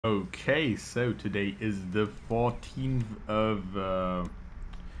Okay, so today is the 14th of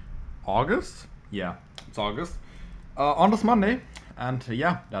August. Yeah, it's August. On this Monday. And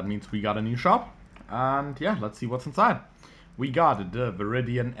yeah, that means we got a new shop. And yeah, let's see what's inside. We got the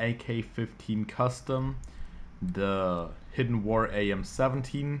Viridian AK-15 Custom, the Hidden War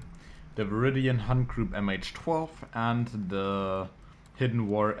AM-17, the Viridian Hunt Group MH-12, and the Hidden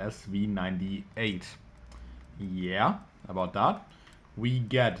War SV-98. Yeah, about that. We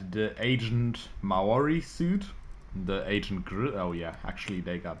get the Agent Maori suit, the Agent oh yeah, actually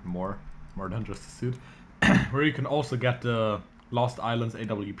they got more than just a suit. Where you can also get the Lost Islands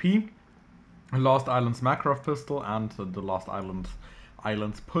AWP, Lost Islands Makarov pistol, and the Lost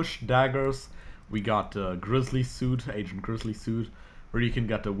Islands push daggers. We got the Grizzly suit, Agent Grizzly suit, where you can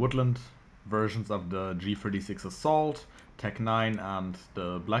get the Woodland versions of the G36 Assault, Tech 9, and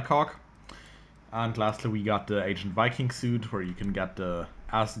the Blackhawk. And lastly, we got the Agent Viking suit, where you can get the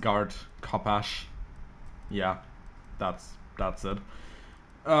Asgard Kopash. Yeah, that's it.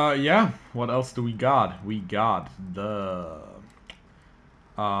 Yeah, what else do we got? We got the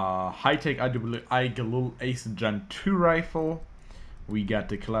high-tech Igalul Ace Gen 2 rifle. We got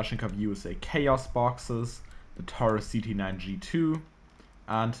the Kalashnikov USA Chaos boxes, the Taurus CT9G2,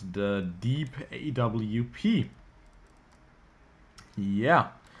 and the Deep AWP. Yeah.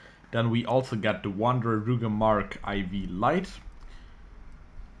 Then we also get the Wanderer Ruger Mark IV Light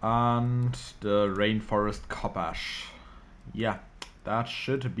and the Rainforest Kopash. Yeah, that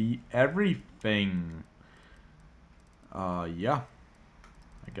should be everything. Yeah,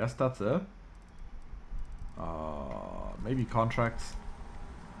 I guess that's it. Maybe contracts.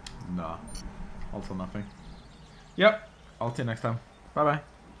 Nah, also nothing. Yep, I'll see you next time. Bye bye.